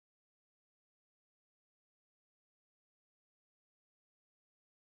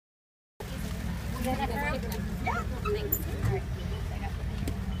Yeah.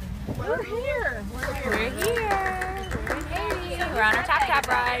 We're here. We're here. We're in Haiti. We're on our tap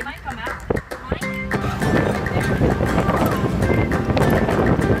ride.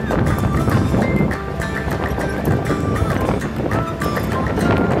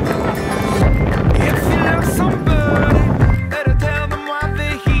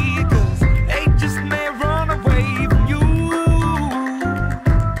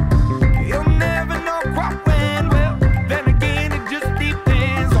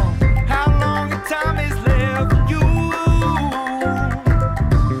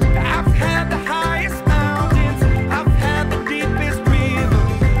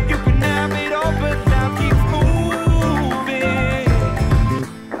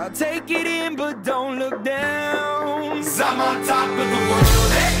 Take it in, but don't look down. 'Cause I'm on top of the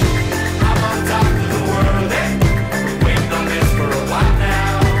world, eh? I'm on top of the world, eh? Been waiting on this for a while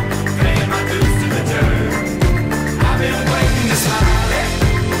now, paying my dues to the dirt. I've been waiting to smile, eh?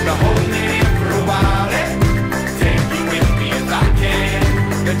 Been holding it in for a while, eh? Take you with me if I can.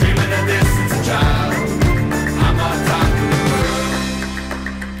 Been dreaming of this since a child. I'm on top of the world.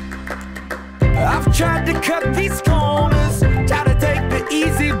 I've tried to cut these corners, try to take the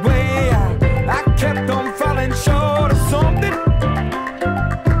easy way. I kept on falling short of something.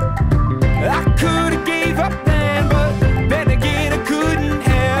 I could've gave up then, but then again I couldn't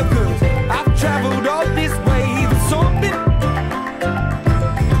have, 'cause I've traveled all this way for something.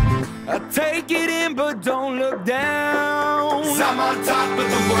 I take it in, but don't look down. 'Cause I'm on top of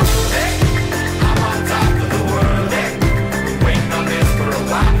the world.